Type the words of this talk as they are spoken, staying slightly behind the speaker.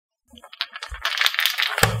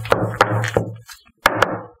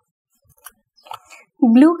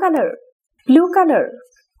blue color, blue color.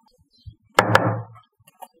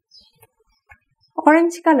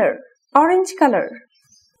 Orange color, orange color.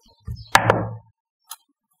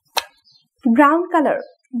 Brown color,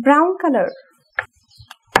 brown color.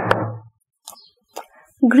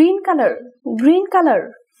 Green color, green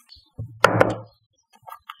color.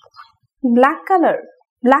 Black color,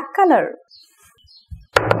 black color.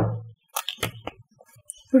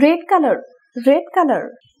 Red color, red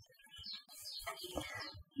color.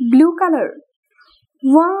 Blue color,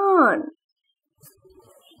 1.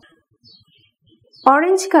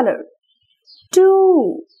 Orange color,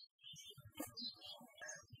 2.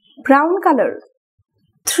 Brown color,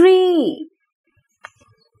 3.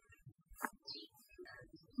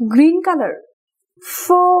 Green color,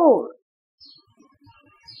 4.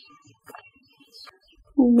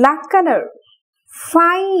 Black color,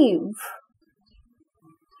 5.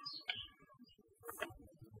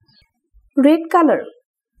 Red color,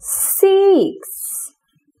 6.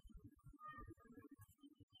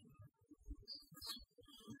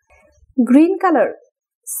 Green color,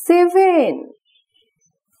 7.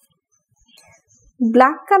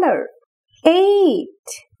 Black color, 8.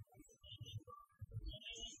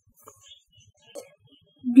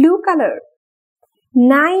 Blue color,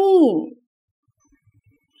 9.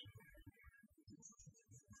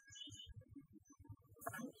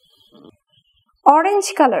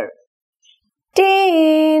 Orange color,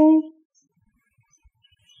 10.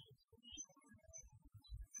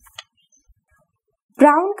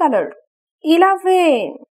 Brown color,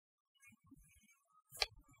 11.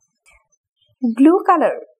 Blue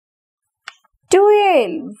color,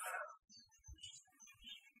 12.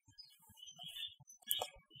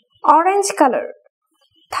 Orange color,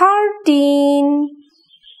 13.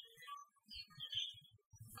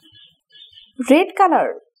 Red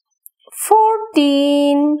color,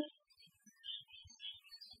 14.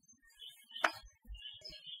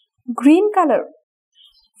 Green color,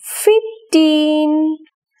 15.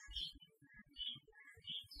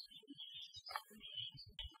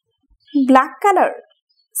 Black color,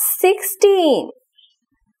 16.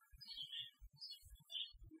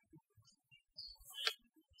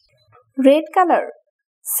 Red color,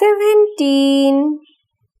 17.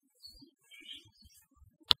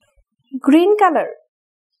 Green color,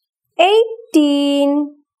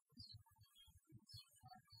 18.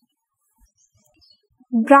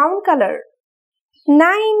 Brown color,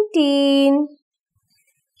 19.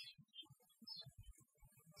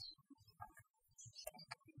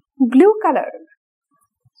 Blue color,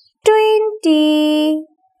 20.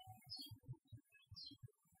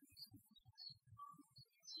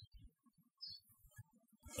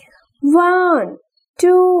 One,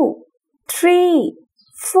 two, three,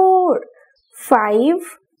 4, 5,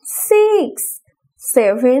 6,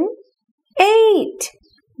 7, 8,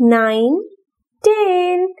 9,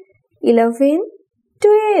 10, 11,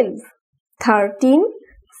 12, 13,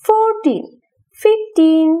 14,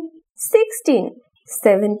 15, 16,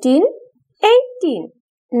 17, 18,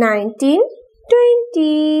 19,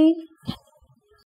 20.